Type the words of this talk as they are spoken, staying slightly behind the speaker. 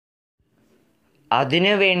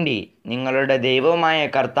അതിനുവേണ്ടി നിങ്ങളുടെ ദൈവമായ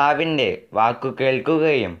കർത്താവിൻ്റെ വാക്കു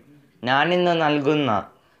കേൾക്കുകയും ഞാനിന്ന് നൽകുന്ന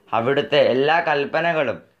അവിടുത്തെ എല്ലാ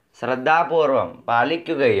കൽപ്പനകളും ശ്രദ്ധാപൂർവം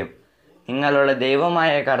പാലിക്കുകയും നിങ്ങളുടെ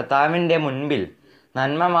ദൈവമായ കർത്താവിൻ്റെ മുൻപിൽ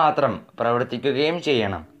നന്മ മാത്രം പ്രവർത്തിക്കുകയും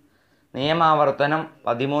ചെയ്യണം. നിയമാവർത്തനം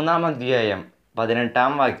 13-ാം അധ്യായം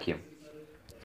 18-ാം വാക്യം.